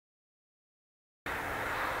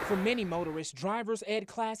For many motorists, driver's ed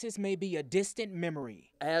classes may be a distant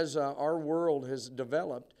memory. As our world has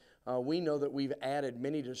developed, we know that we've added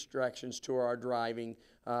many distractions to our driving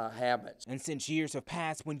habits. And since years have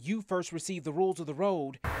passed when you first received the rules of the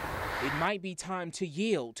road, it might be time to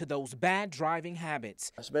yield to those bad driving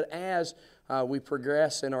habits. But as we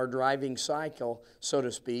progress in our driving cycle, so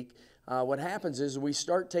to speak, what happens is we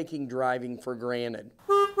start taking driving for granted.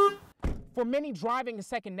 For many, driving is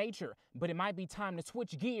second nature, but it might be time to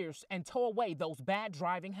switch gears and tow away those bad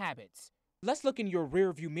driving habits. Let's look in your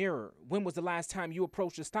rearview mirror. When was the last time you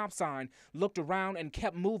approached a stop sign, looked around, and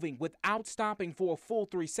kept moving without stopping for a full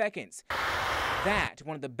 3 seconds? That's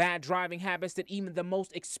one of the bad driving habits that even the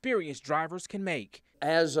most experienced drivers can make.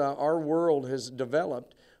 As our world has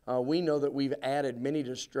developed, we know that we've added many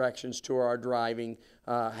distractions to our driving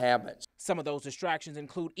habits. Some of those distractions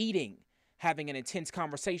include eating, having an intense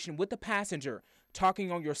conversation with the passenger,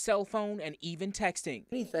 talking on your cell phone, and even texting.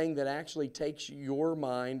 Anything that actually takes your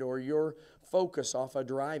mind or your focus off of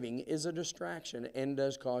driving is a distraction and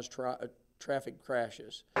does cause traffic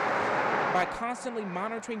crashes. By constantly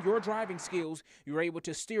monitoring your driving skills, you're able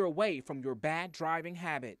to steer away from your bad driving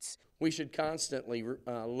habits. We should constantly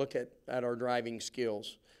look at our driving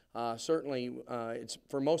skills. Certainly,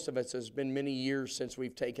 for most of us, it's been many years since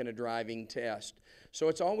we've taken a driving test. So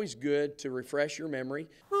it's always good to refresh your memory.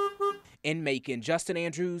 In Macon, Justin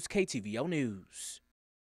Andrews, KTVO News.